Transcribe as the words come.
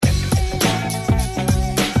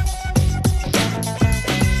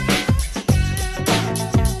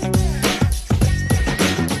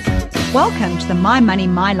Welcome to the My Money,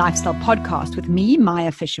 My Lifestyle podcast with me,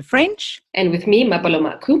 Maya Fisher-French. And with me, Mapalo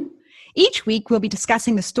Maku. Each week, we'll be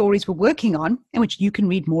discussing the stories we're working on and which you can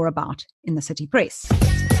read more about in the City Press.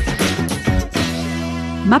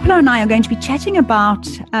 Mapalo and I are going to be chatting about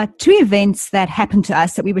two events that happened to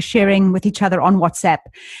us that we were sharing with each other on WhatsApp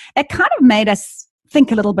that kind of made us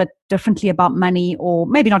think a little bit differently about money, or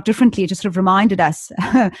maybe not differently, it just sort of reminded us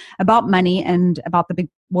about money and about the big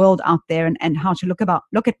world out there and how to look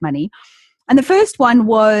at money. And the first one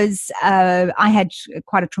was I had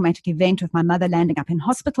quite a traumatic event with my mother landing up in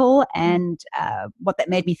hospital, and what that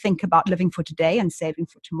made me think about living for today and saving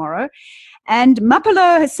for tomorrow. And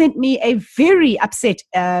Mapalo has sent me a very upset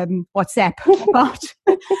WhatsApp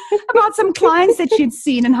about some clients that she'd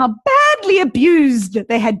seen and how badly abused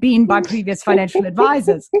they had been by previous financial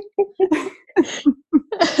advisors.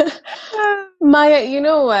 Maya, you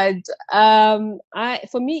know what?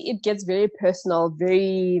 For me, it gets very personal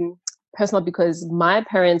because my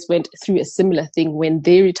parents went through a similar thing when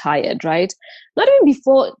they retired, right? Not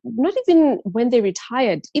even when they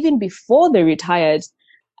retired, even before they retired.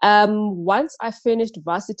 Once I finished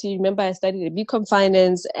varsity, remember I studied a BCom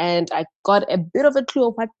finance and I got a bit of a clue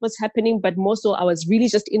of what was happening, but more so I was really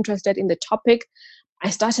just interested in the topic. I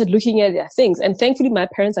started looking at their things, and thankfully my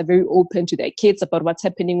parents are very open to their kids about what's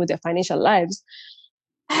happening with their financial lives.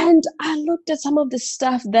 And I looked at some of the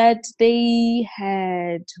stuff that they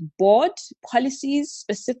had bought, policies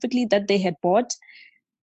specifically that they had bought.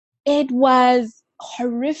 It was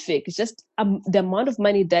horrific. Just the amount of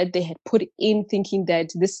money that they had put in thinking that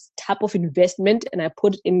this type of investment, and I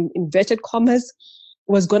put in inverted commas,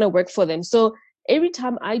 was going to work for them. So every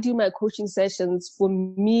time I do my coaching sessions, for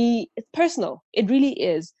me, it's personal. It really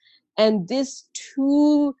is. And this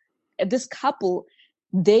couple,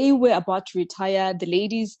 they were about to retire. The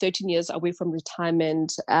lady's 13 years away from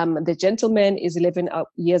retirement. The gentleman is 11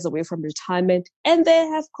 years away from retirement. And they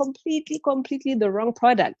have completely the wrong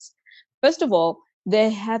products. First of all, they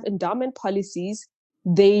have endowment policies.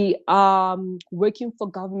 They are working for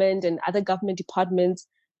government and other government departments.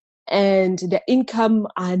 And their income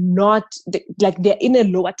are not, they're in a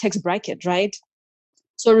lower tax bracket, right?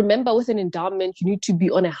 So remember, with an endowment, you need to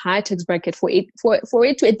be on a higher tax bracket for it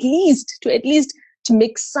to at least to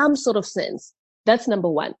make some sort of sense. That's number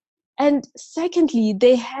one. And secondly,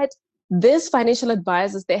 they had these financial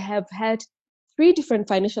advisors. They have had 3 different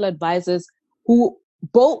financial advisors who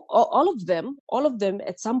all of them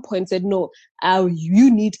at some point said, no,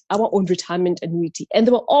 you need our own retirement annuity. And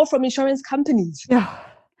they were all from insurance companies. Yeah.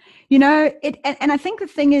 You know, and I think the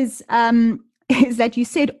thing is that you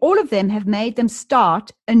said all of them have made them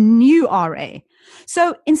start a new RA.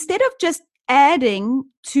 So instead of just adding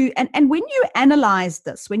to, and when you analyzed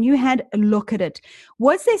this, when you had a look at it,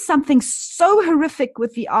 was there something so horrific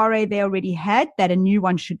with the RA they already had that a new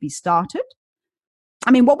one should be started?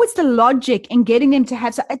 I mean, what was the logic in getting them to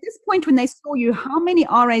have, so at this point when they saw you, how many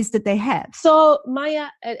RAs did they have? So Maya,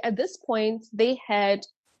 at this point, they had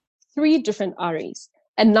 3 different RAs.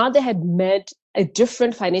 And now they had met a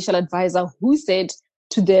different financial advisor who said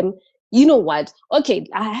to them, you know what? Okay,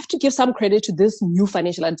 I have to give some credit to this new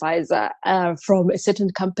financial advisor from a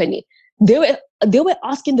certain company. They were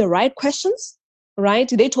asking the right questions, right?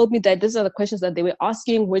 They told me that these are the questions that they were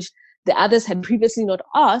asking, which the others had previously not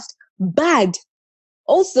asked. But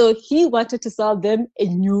also, he wanted to sell them a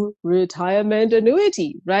new retirement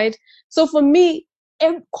annuity, right? So for me,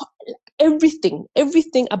 everything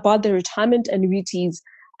about the retirement annuities,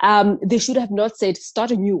 they should have not said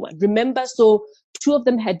start a new one. Remember, so 2 of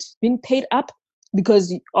them had been paid up,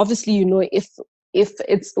 because obviously, you know, if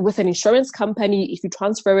it's with an insurance company, if you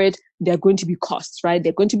transfer it, there are going to be costs, right? There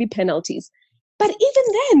are going to be penalties. But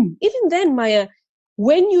even then, Maya,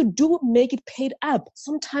 when you do make it paid up,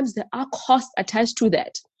 sometimes there are costs attached to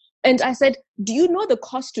that. And I said, do you know the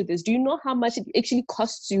cost to this? Do you know how much it actually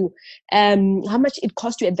costs you? How much it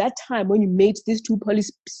cost you at that time when you made these 2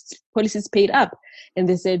 policies paid up? And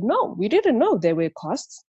they said, no, we didn't know there were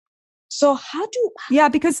costs. So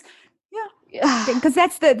because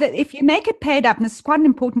that's if you make it paid up, and this is quite an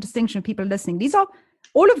important distinction for people listening.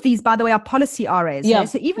 All of these, by the way, are policy RAs. Yeah.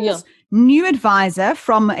 So even this new advisor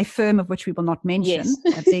from a firm of which we will not mention,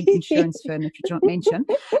 a big insurance firm that we do not mention,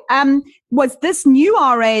 was this new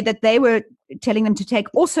RA that they were telling them to take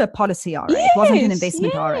also a policy RA? It wasn't an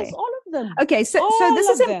investment RA. All of them. Okay, so this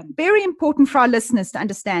is very important for our listeners to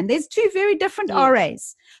understand. There's 2 very different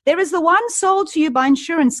RAs. There is the one sold to you by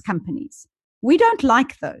insurance companies. We don't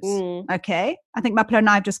like those, okay? I think Mapalo and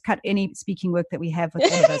I have just cut any speaking work that we have with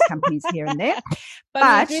all of those companies here and there.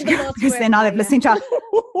 But because they're now they've listened to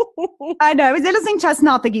I know. They're listening to us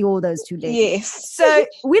now thinking all those too late. Yes. So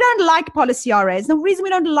we don't like policy RAs. The reason we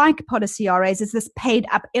don't like policy RAs is this paid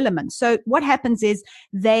up element. So what happens is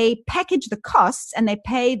they package the costs and they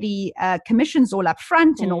pay the commissions all up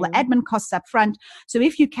front and all the admin costs up front. So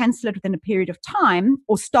if you cancel it within a period of time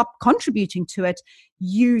or stop contributing to it,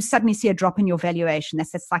 you suddenly see a drop in your valuation.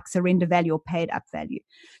 That's like surrender value or paid up value.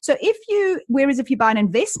 So whereas if you buy an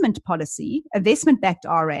investment policy, investment-backed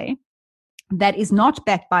RA, that is not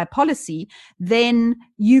backed by a policy, then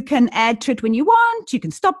you can add to it when you want. You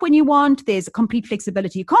can stop when you want. There's a complete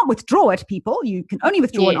flexibility. You can't withdraw it, people. You can only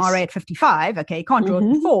withdraw an RA at 55. Okay, you can't draw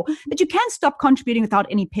it before. But you can stop contributing without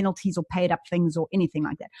any penalties or paid up things or anything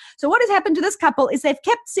like that. So what has happened to this couple is they've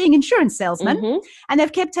kept seeing insurance salesmen and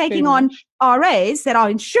they've kept taking on RAs that are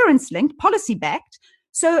insurance-linked, policy-backed.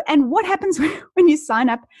 So, and what happens when you sign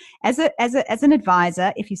up as an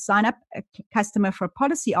advisor? If you sign up a customer for a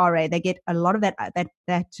policy RA, they get a lot of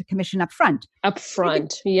that commission up front. Up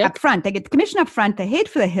front. They get the commission up front. They head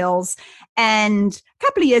for the hills, and a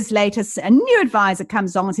couple of years later, a new advisor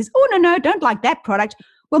comes on and says, "Oh no, don't like that product.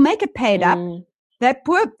 We'll make it paid up."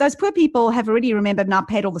 Those poor people have already now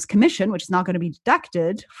paid all this commission, which is now going to be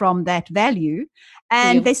deducted from that value.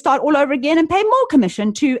 And they start all over again and pay more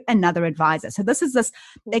commission to another advisor. So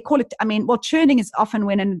they call it, churning is often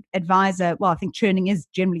when an advisor, I think churning is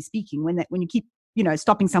generally speaking, when you keep,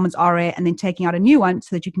 stopping someone's RA and then taking out a new one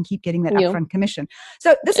so that you can keep getting that upfront commission.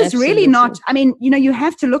 So this is really not, you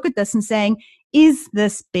have to look at this and saying, is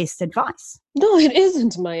this best advice? No, it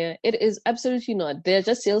isn't, Maya. It is absolutely not. They're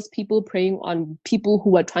just salespeople preying on people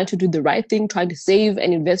who are trying to do the right thing, trying to save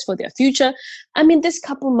and invest for their future. This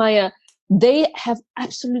couple, Maya, they have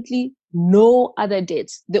absolutely no other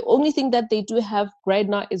debts. The only thing that they do have right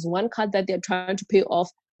now is one card that they're trying to pay off.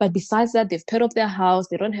 But besides that, they've paid off their house.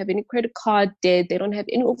 They don't have any credit card debt. They don't have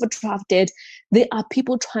any overdraft debt. They are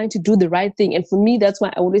people trying to do the right thing. And for me, that's why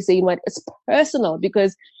I always say, it's personal,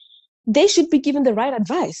 because they should be given the right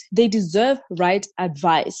advice. They deserve right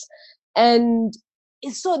advice. And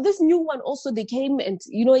so this new one also, they came and,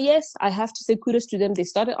 yes, I have to say kudos to them. They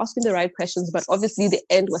started asking the right questions, but obviously the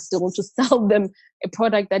end was still to sell them a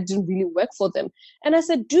product that didn't really work for them. And I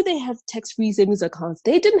said, do they have tax-free savings accounts?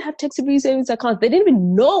 They didn't have tax-free savings accounts. They didn't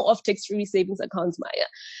even know of tax-free savings accounts, Maya.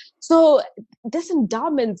 So this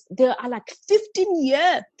endowments, there are like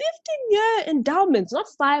 15-year endowments, not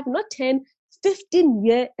 5, not 10,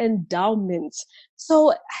 15-year endowments.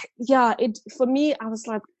 So for me, I was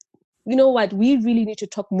like, you know what, we really need to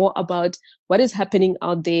talk more about what is happening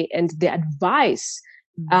out there and the advice,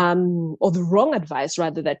 or the wrong advice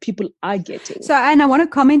rather, that people are getting. So, and I want to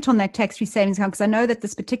comment on that tax-free savings account, because I know that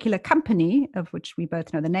this particular company, of which we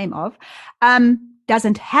both know the name of,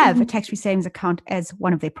 doesn't have a tax-free savings account as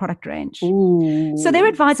one of their product range. Ooh. So their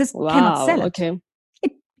advisors cannot sell it. Okay.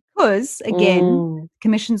 Because again,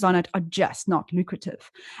 commissions on it are just not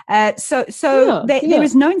lucrative. There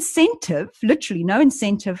is no incentive, literally no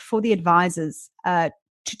incentive for the advisors to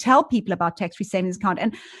tell people about tax-free savings account.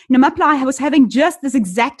 And Mapla, I was having just this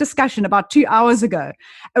exact discussion about 2 hours ago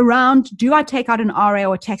around, do I take out an RA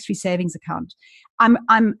or a tax-free savings account?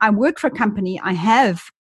 I work for a company. I have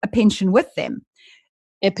a pension with them.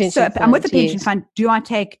 I'm with the pension fund.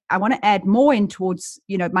 I want to add more in towards,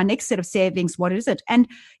 my next set of savings. What is it? And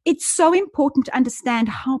it's so important to understand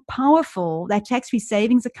how powerful that tax-free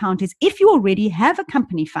savings account is if you already have a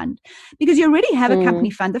company fund. Because you already have a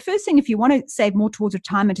company fund. The first thing, if you want to save more towards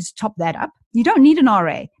retirement, is to top that up. You don't need an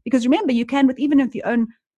RA. Because remember, you can, even if you own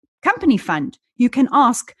company fund, you can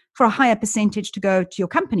ask for a higher percentage to go to your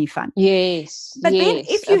company fund. Yes. But then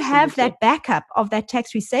if you have that backup of that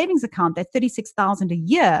tax-free savings account, that $36,000 a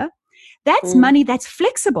year, that's money that's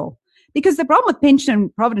flexible. Because the problem with pension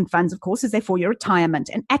and provident funds, of course, is they're for your retirement.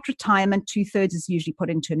 And at retirement, 2/3 is usually put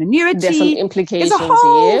into an annuity. There's some implications. There's a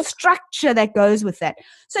whole structure that goes with that.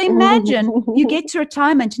 So imagine you get to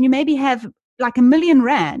retirement and you maybe have like R1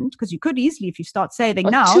 million, because you could easily, if you start saving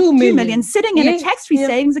now, 2 million sitting in a tax-free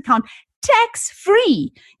savings account,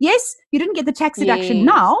 tax-free. Yes, you didn't get the tax deduction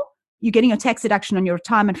now. You're getting a tax deduction on your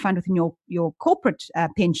retirement fund within your corporate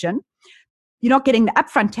pension. You're not getting the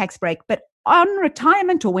upfront tax break, but on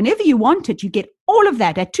retirement or whenever you want it, you get all of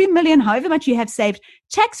that at 2 million, however much you have saved,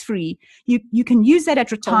 tax-free. You can use that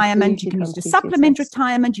at retirement. You can use it to supplement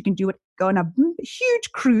retirement. You can go on a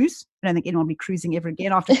huge cruise. I don't think anyone will be cruising ever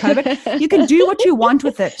again after COVID. You can do what you want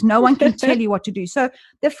with it. No one can tell you what to do. So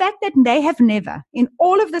the fact that they have never, in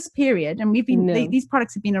all of this period, and these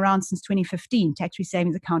products have been around since 2015, tax-free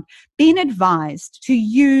savings account, been advised to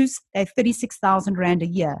use a 36,000 Rand a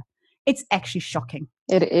year. It's actually shocking.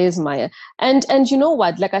 It is, Maya. And you know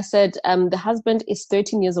what? Like I said, the husband is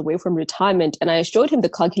 13 years away from retirement. And I showed him the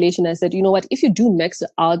calculation. I said, you know what? If you do max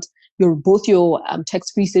out both your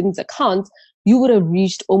tax-free savings accounts, you would have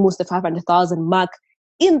reached almost the 500,000 mark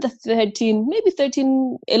in the 13, maybe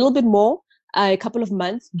 13, a little bit more, a couple of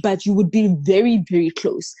months, but you would be very, very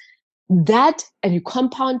close. That, and you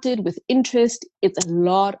compound it with interest, it's a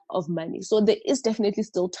lot of money. So there is definitely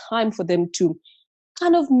still time for them to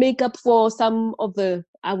kind of make up for some of the,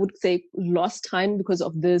 I would say, lost time because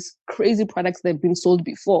of this crazy products that have been sold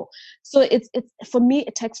before. So it's for me,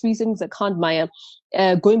 a tax-free savings account, Maya,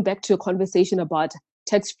 going back to a conversation about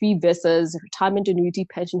tax-free versus retirement annuity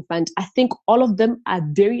pension fund, I think all of them are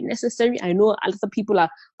very necessary. I know other people are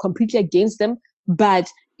completely against them, but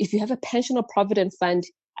if you have a pension or provident fund,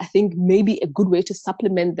 I think maybe a good way to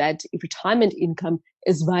supplement that retirement income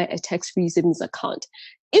is via a tax-free savings account.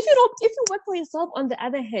 If you work for yourself, on the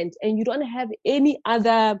other hand, and you don't have any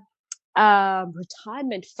other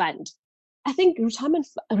retirement fund, I think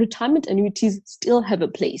retirement annuities still have a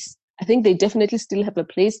place. I think they definitely still have a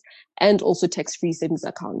place, and also tax-free savings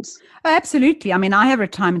accounts. Oh, absolutely. I mean, I have a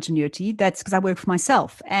retirement annuity. That's because I work for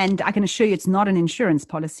myself. And I can assure you it's not an insurance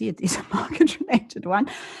policy. It is a market-related one.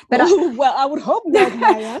 But well, I would hope not,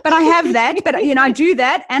 Maya. But I have that. But, I do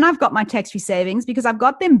that. And I've got my tax-free savings because I've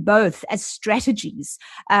got them both as strategies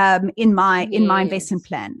in my investment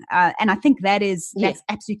plan. And I think that's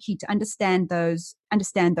absolutely key to understand those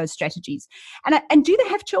strategies. And do they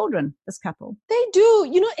have children, this couple? They do.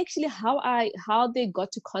 You know, actually how they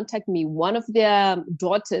got to contact me. One of their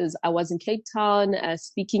daughters, I was in Cape Town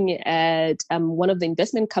speaking at one of the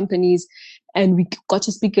investment companies, and we got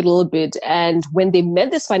to speak a little bit. And when they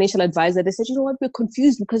met this financial advisor, they said, you know what, we're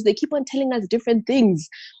confused because they keep on telling us different things.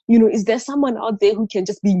 You know, is there someone out there who can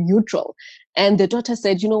just be neutral? And the daughter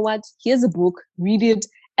said, you know what, here's a book, read it.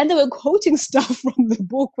 And they were quoting stuff from the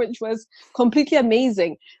book, which was completely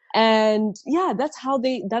amazing. And yeah, that's how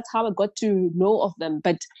I got to know of them.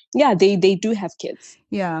 But yeah, they do have kids.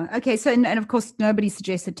 Yeah. Okay. So, and of course, nobody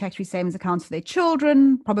suggested tax-free savings accounts for their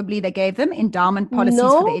children. Probably they gave them endowment policies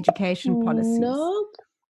for their education policies.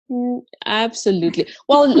 No, absolutely.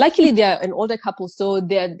 Well, luckily they're an older couple, so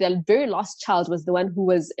their very last child was the one who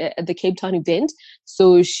was at the Cape Town event.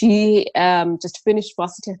 So she just finished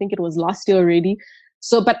varsity. I think it was last year already.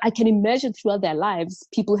 So, but I can imagine throughout their lives,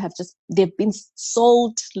 people they've been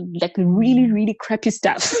sold like really, really crappy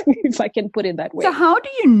stuff, if I can put it that way. So how do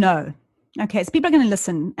you know? Okay, so people are going to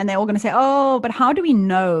listen and they're all going to say, oh, but how do we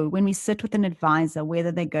know when we sit with an advisor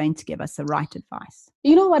whether they're going to give us the right advice?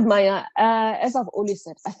 You know what, Maya, as I've always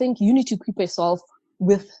said, I think you need to equip yourself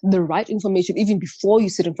with the right information even before you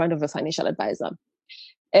sit in front of a financial advisor.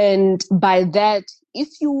 And by that, if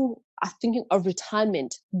you are thinking of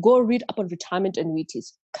retirement, go read up on retirement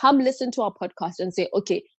annuities. Come listen to our podcast and say,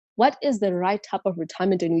 okay, what is the right type of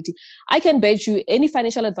retirement annuity? I can bet you any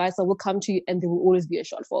financial advisor will come to you and there will always be a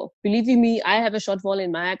shortfall. Believe you me, I have a shortfall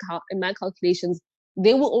in my calculations.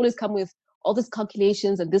 They will always come with all these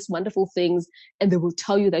calculations and these wonderful things, and they will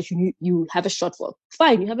tell you that you have a shortfall.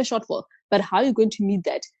 Fine, you have a shortfall, but how are you going to meet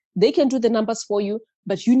that? They can do the numbers for you,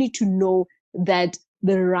 but you need to know that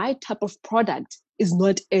the right type of product is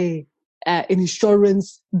not an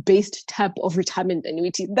insurance-based type of retirement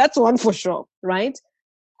annuity. That's one for sure, right?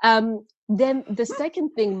 Then the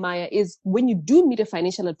second thing, Maya, is when you do meet a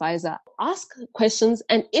financial advisor, ask questions.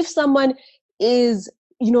 And if someone is,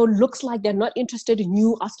 looks like they're not interested in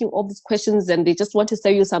you asking all these questions and they just want to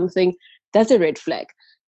sell you something, that's a red flag.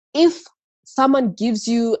 If someone gives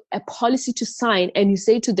you a policy to sign and you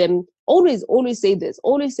say to them, always say this,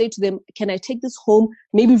 always say to them, can I take this home?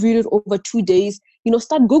 Maybe read it over 2 days.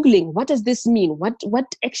 Start Googling. What does this mean?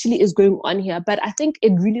 What actually is going on here? But I think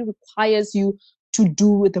it really requires you to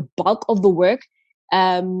do the bulk of the work.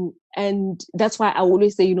 And that's why I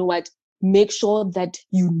always say, make sure that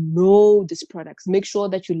you know these products. Make sure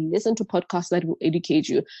that you listen to podcasts that will educate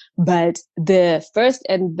you. But the first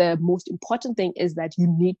and the most important thing is that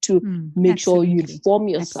you need to make sure you inform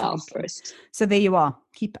yourself first. So there you are.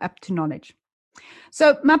 Keep up to knowledge.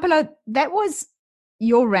 So Mapela, that was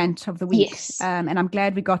your rant of the week. Yes. And I'm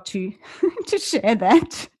glad we got to share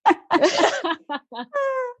that.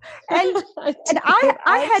 And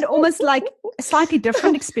I had almost like a slightly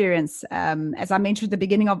different experience, as I mentioned at the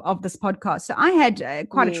beginning of this podcast. So I had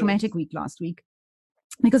quite a traumatic week last week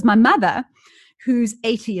because my mother, who's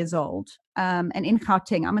 80 years old, and in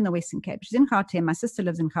Gauteng, I'm in the Western Cape. She's in Gauteng. My sister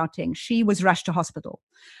lives in Gauteng. She was rushed to hospital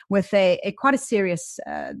with a quite a serious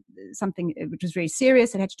something which was very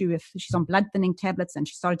serious. It had to do with she's on blood thinning tablets and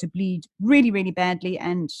she started to bleed really, really badly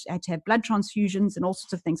and had to have blood transfusions and all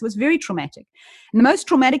sorts of things. It was very traumatic. And the most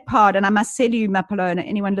traumatic part, and I must tell you, Mapelo, and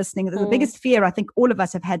anyone listening, the biggest fear I think all of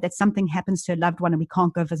us have had that something happens to a loved one and we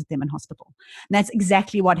can't go visit them in hospital. And that's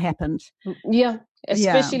exactly what happened. Yeah.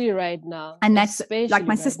 Especially right now. And that's like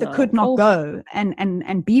my sister could not go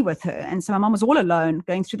and be with her. And so my mom was all alone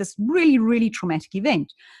going through this really, really traumatic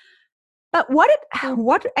event. But what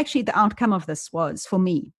actually the outcome of this was for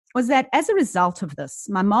me was that as a result of this,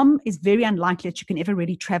 my mom is very unlikely that she can ever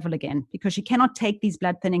really travel again because she cannot take these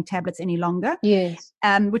blood thinning tablets any longer. Yes.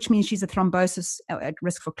 Which means she's a thrombosis, at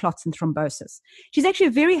risk for clots and thrombosis. She's actually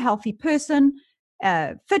a very healthy person,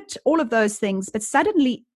 fit, all of those things. But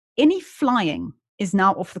suddenly any flying is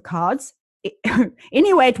now off the cards.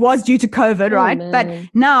 Anyway, it was due to COVID, right? Man. But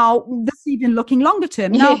now this is even looking longer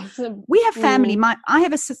term. Now we have family. I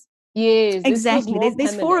have a sister. Yes, exactly.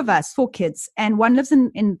 There's 4 of us, 4 kids, and one lives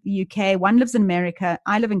in the UK, one lives in America.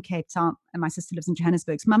 I live in Cape Town, and my sister lives in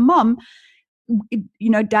Johannesburg. So my mom,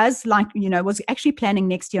 was actually planning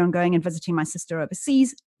next year on going and visiting my sister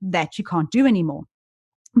overseas. That she can't do anymore.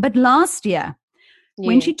 But last year,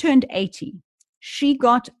 when she turned 80, she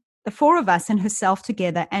got the 4 of us and herself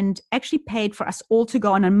together and actually paid for us all to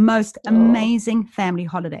go on a most amazing family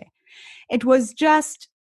holiday. It was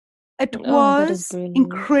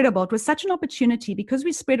incredible. It was such an opportunity because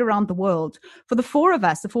we spread around the world for the 4 of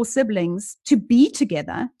us, the 4 siblings, to be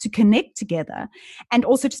together, to connect together, and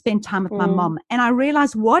also to spend time with my mom. And I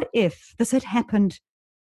realized, what if this had happened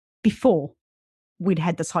before we'd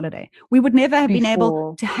had this holiday? We would never have been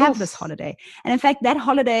able to have this holiday. And in fact, that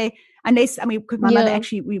holiday, because my mother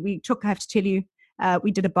actually, we took, I have to tell you, we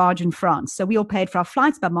did a barge in France. So we all paid for our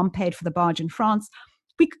flights. My mom paid for the barge in France.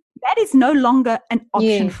 That is no longer an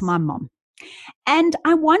option for my mom. And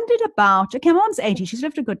I wondered about, my mom's 80, she's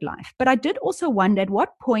lived a good life. But I did also wonder, at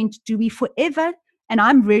what point do we forever, and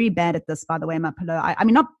I'm very bad at this, by the way, Mapelo.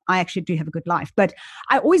 I actually do have a good life, but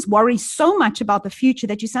I always worry so much about the future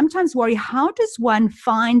that you sometimes worry, how does one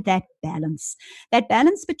find that balance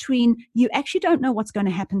between you actually don't know what's going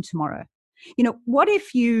to happen tomorrow? What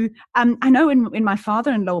if you, I know when my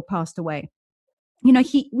father-in-law passed away,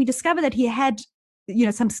 we discovered that he had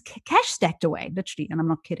some cash stacked away, literally, and I'm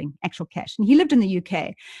not kidding, actual cash. And he lived in the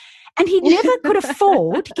UK. And he never could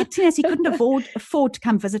afford, he kept telling us he couldn't afford to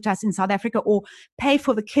come visit us in South Africa or pay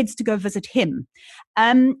for the kids to go visit him.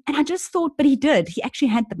 And I just thought, but he did. He actually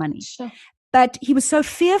had the money. Sure. But he was so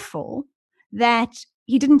fearful that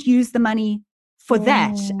he didn't use the money for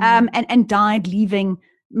that and died leaving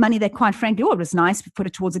money that, quite frankly, it was nice to put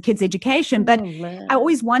it towards the kids' education. But I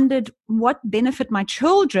always wondered what benefit my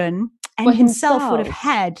children and himself would have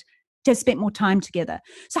had to have spent more time together.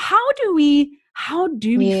 So how do we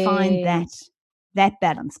find that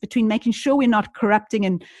balance between making sure we're not corrupting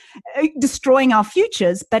and destroying our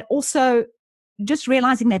futures, but also just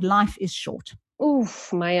realizing that life is short?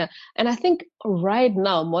 Oof, Maya. And I think right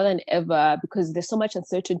now, more than ever, because there's so much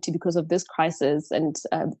uncertainty because of this crisis and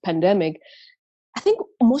pandemic, I think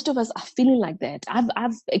most of us are feeling like that.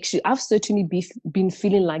 I've certainly been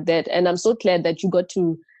feeling like that. And I'm so glad that you got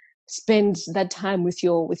to spend that time with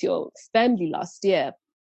your family last year.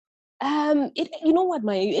 You know what,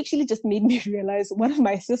 Maya, you actually just made me realize one of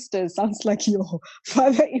my sisters sounds like your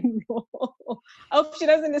father-in-law. I hope she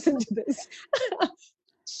doesn't listen to this.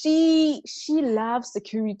 She loves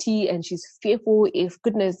security and she's fearful if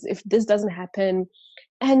this doesn't happen.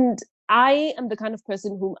 And I am the kind of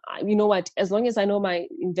person who, you know what, as long as I know my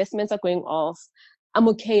investments are going off, I'm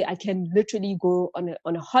okay. I can literally go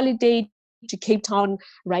on a holiday to Cape Town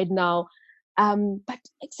right now. But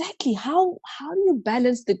exactly, how do you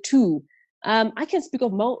balance the two? I can speak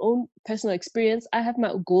of my own personal experience. I have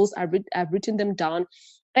my goals. I've written them down.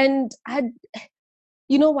 And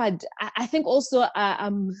you know what, I think also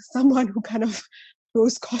I'm someone who kind of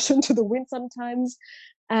throws caution to the wind sometimes.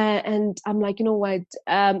 And I'm like, you know what,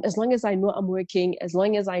 as long as I know I'm working, as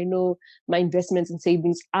long as I know my investments and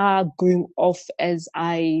savings are going off as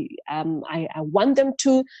I want them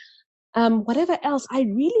to, whatever else, I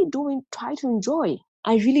really do try to enjoy.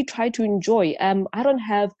 I don't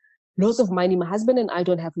have lots of money. My husband and I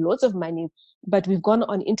don't have lots of money, but we've gone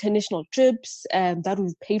on international trips that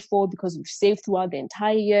we've paid for because we've saved throughout the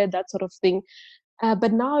entire year, that sort of thing.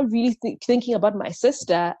 But now I'm really thinking about my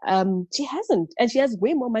sister. She hasn't, and she has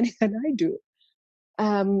way more money than I do.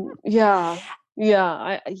 I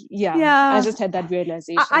just had that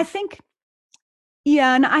realization. I think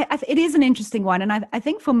Yeah, and it is an interesting one, and I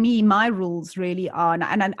think for me, my rules really are,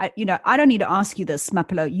 and I don't need to ask you this,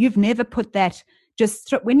 Mapelo. You've never put that.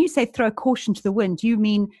 When you say throw caution to the wind, do you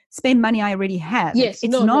mean spend money I already have? Yes,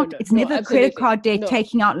 It's no, no, not. no, It's no, never credit absolutely. card debt, No,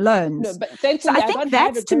 taking out loans. no, but So thankfully I I think don't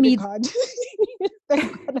have a that's to credit me. card.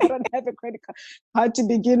 Thank God I don't have a credit card to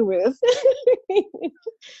begin with.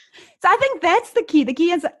 So I think that's the key. The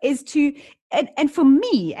key is to, and for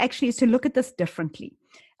me, actually, is to look at this differently.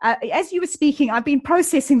 As you were speaking, I've been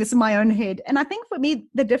processing this in my own head. And I think for me,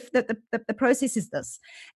 the process is this.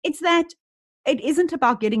 It's that it isn't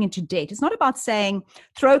about getting into debt. It's not about saying,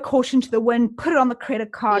 throw caution to the wind, put it on the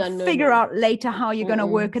credit card, figure out later how you're going to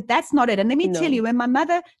work it. That's not it. And let me tell you, when my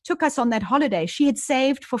mother took us on that holiday, she had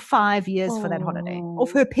saved for 5 years for that holiday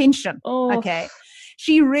off her pension. Okay.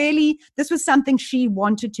 This was something she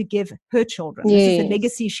wanted to give her children. Yes. This is the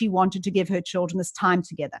legacy she wanted to give her children, this time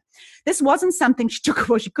together. This wasn't something she took,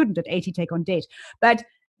 well, she couldn't at 80 take on debt, but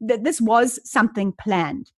this was something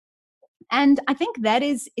planned. And I think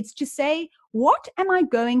it's to say, what am I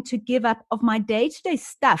going to give up of my day-to-day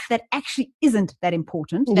stuff that actually isn't that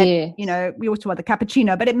important? That, we always talk about the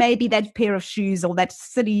cappuccino, but it may be that pair of shoes or that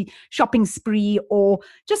silly shopping spree or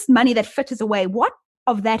just money that fritters away. What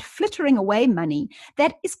of that flittering away money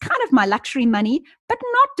that is kind of my luxury money, but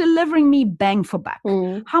not delivering me bang for buck?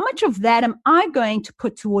 How much of that am I going to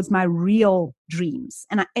put towards my real dreams?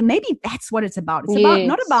 And maybe that's what it's about. It's about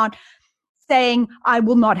not about saying I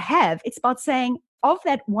will not have. It's about saying, of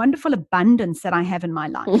that wonderful abundance that I have in my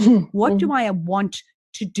life, what do I want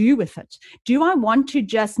to do with it? Do I want to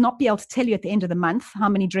just not be able to tell you at the end of the month how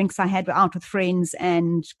many drinks I had out with friends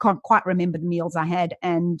and can't quite remember the meals I had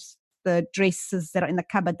and the dresses that are in the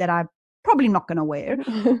cupboard that I'm probably not going to wear?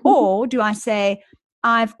 Or do I say,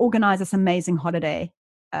 I've organized this amazing holiday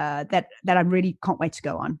that I really can't wait to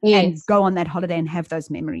go on and go on that holiday and have those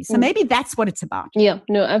memories. So maybe that's what it's about. Yeah,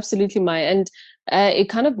 no, absolutely, Maya. And it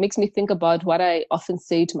kind of makes me think about what I often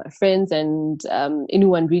say to my friends and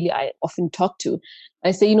anyone really I often talk to.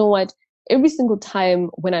 I say, you know what, every single time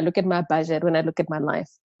when I look at my budget, when I look at my life,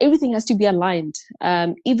 everything has to be aligned.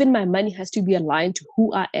 Even my money has to be aligned to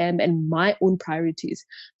who I am and my own priorities.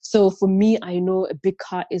 So for me, I know a big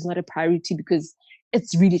car is not a priority because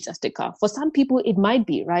it's really just a car. For some people, it might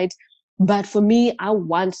be, right? But for me, I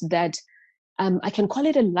want that, I can call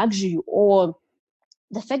it a luxury, or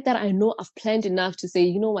the fact that I know I've planned enough to say,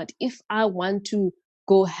 you know what, if I want to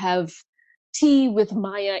go have tea with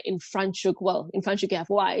Maya in Franschhoek, well, in Franschhoek you have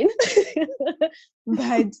wine,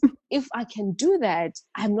 but if I can do that,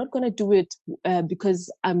 I'm not going to do it because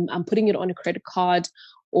I'm putting it on a credit card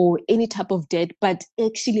or any type of debt, but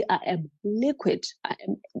actually I am liquid. I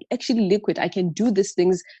am actually liquid. I can do these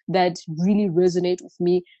things that really resonate with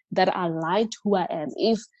me, that are aligned to who I am.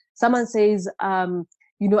 If someone says, I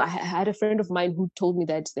had a friend of mine who told me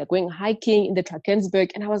that they're going hiking in the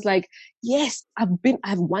Drakensberg, and I was like, yes, I've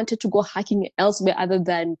wanted to go hiking elsewhere other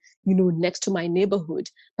than, next to my neighborhood.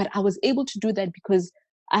 But I was able to do that because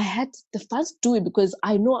I had the funds to do it, because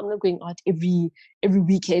I know I'm not going out every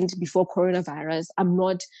weekend before coronavirus.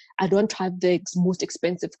 I don't drive the most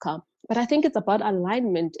expensive car. But I think it's about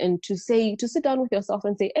alignment, and to sit down with yourself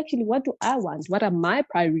and say, actually, what do I want? What are my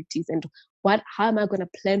priorities? And how am I going to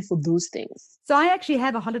plan for those things? So I actually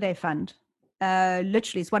have a holiday fund.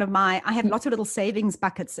 Literally, it's I have lots of little savings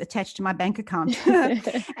buckets attached to my bank account.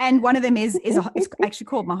 And one of them it's actually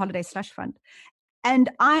called my holiday slush fund.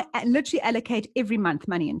 And I literally allocate every month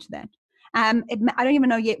money into that. I don't even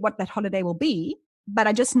know yet what that holiday will be, but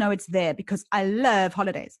I just know it's there because I love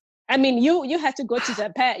holidays. I mean, you had to go to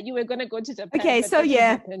Japan. You were going to go to Japan. Okay, so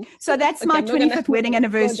so that's my 25th wedding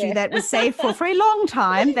anniversary that was saved for a very long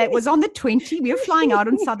time. That was on the 20th. We were flying out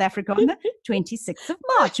in South Africa on the 26th of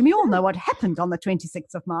March. And we all know what happened on the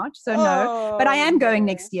 26th of March. So no, but I am going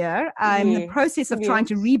next year. I'm in the process of trying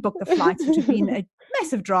to rebook the flights, which have been a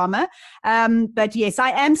massive drama. But yes,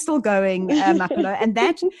 I am still going, Mapelo. And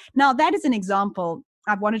that is an example.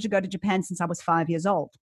 I've wanted to go to Japan since I was 5 years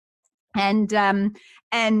old. And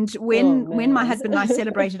when my husband and I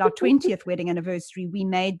celebrated our 20th wedding anniversary, we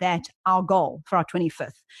made that our goal for our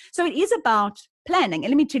 25th. So it is about planning.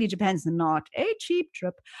 And let me tell you, Japan's not a cheap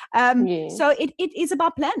trip. So it is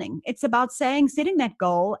about planning. It's about setting that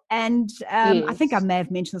goal. And I think I may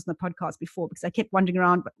have mentioned this in the podcast before, because I kept wandering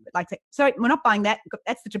around, sorry, we're not buying that.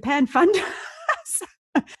 That's the Japan fund.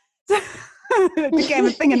 It became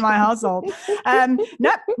a thing in my household.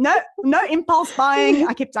 No impulse buying.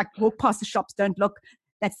 I walk past the shops, don't look.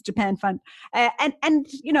 That's the Japan fund. And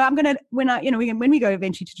I'm gonna when we go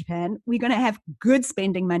eventually to Japan, we're gonna have good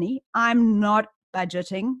spending money. I'm not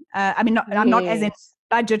budgeting. I'm not as in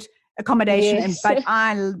budget accommodation, Yes. but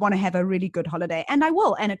I want to have a really good holiday, and I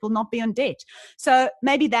will, and it will not be on debt. So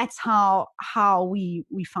maybe that's how we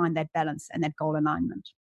find that balance and that goal alignment.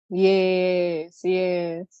 Yes,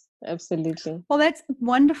 absolutely. Well, that's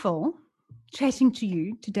wonderful chatting to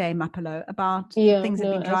you today, Mapelo, about the things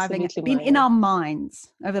that have been in our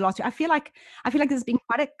minds over the last year. I feel like this has been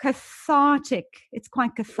quite cathartic. It's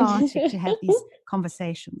quite cathartic to have these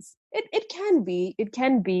conversations. It can be,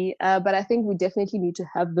 but I think we definitely need to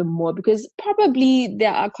have them more, because probably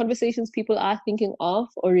there are conversations people are thinking of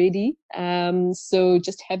already. So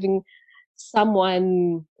just having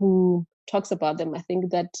someone who talks about them, I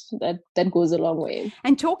think that goes a long way.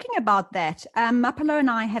 And talking about that, Mapelo and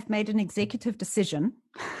I have made an executive decision.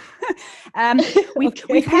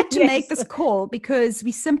 We've had to make this call because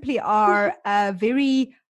we simply are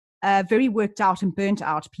very worked out and burnt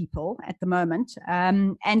out people at the moment.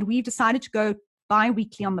 And we've decided to go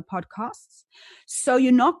bi-weekly on the podcasts. So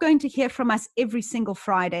you're not going to hear from us every single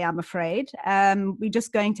Friday, I'm afraid. We're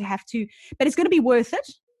just going to have to, but it's going to be worth it,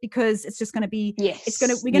 because it's just going to be, we're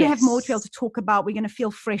going to have more to be able to talk about. We're going to feel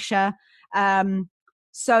fresher.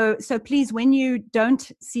 So please, when you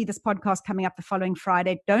don't see this podcast coming up the following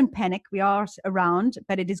Friday, don't panic. We are around,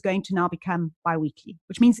 but it is going to now become bi-weekly,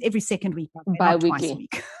 which means every second week, not twice a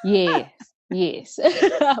week. Yes.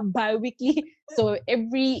 Bi-weekly. So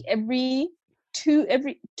every two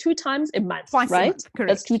times a month, twice right? A month, correct.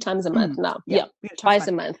 That's 2 times a month now. Yeah, twice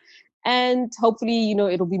a month. And hopefully,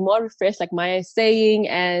 it'll be more refreshed, like Maya is saying,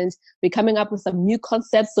 and we're coming up with some new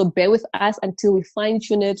concepts. So bear with us until we fine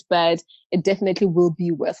tune it, but it definitely will be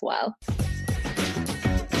worthwhile.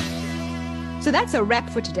 So that's a wrap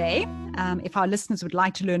for today. If our listeners would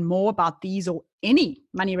like to learn more about these or any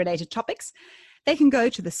money related topics, they can go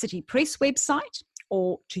to the City Press website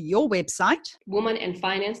or to your website,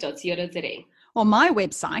 womanandfinance.co.za, or my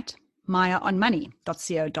website,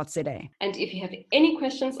 mayaonmoney.co.za. And if you have any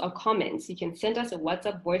questions or comments, you can send us a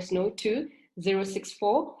WhatsApp voice note to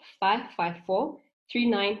 064 554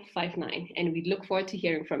 3959, and we look forward to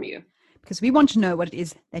hearing from you. Because we want to know what it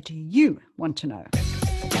is that you want to know.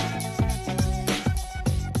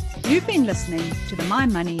 You've been listening to the My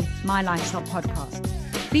Money, My Lifestyle podcast,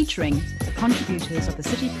 featuring the contributors of the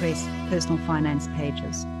City Press personal finance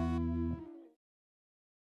pages.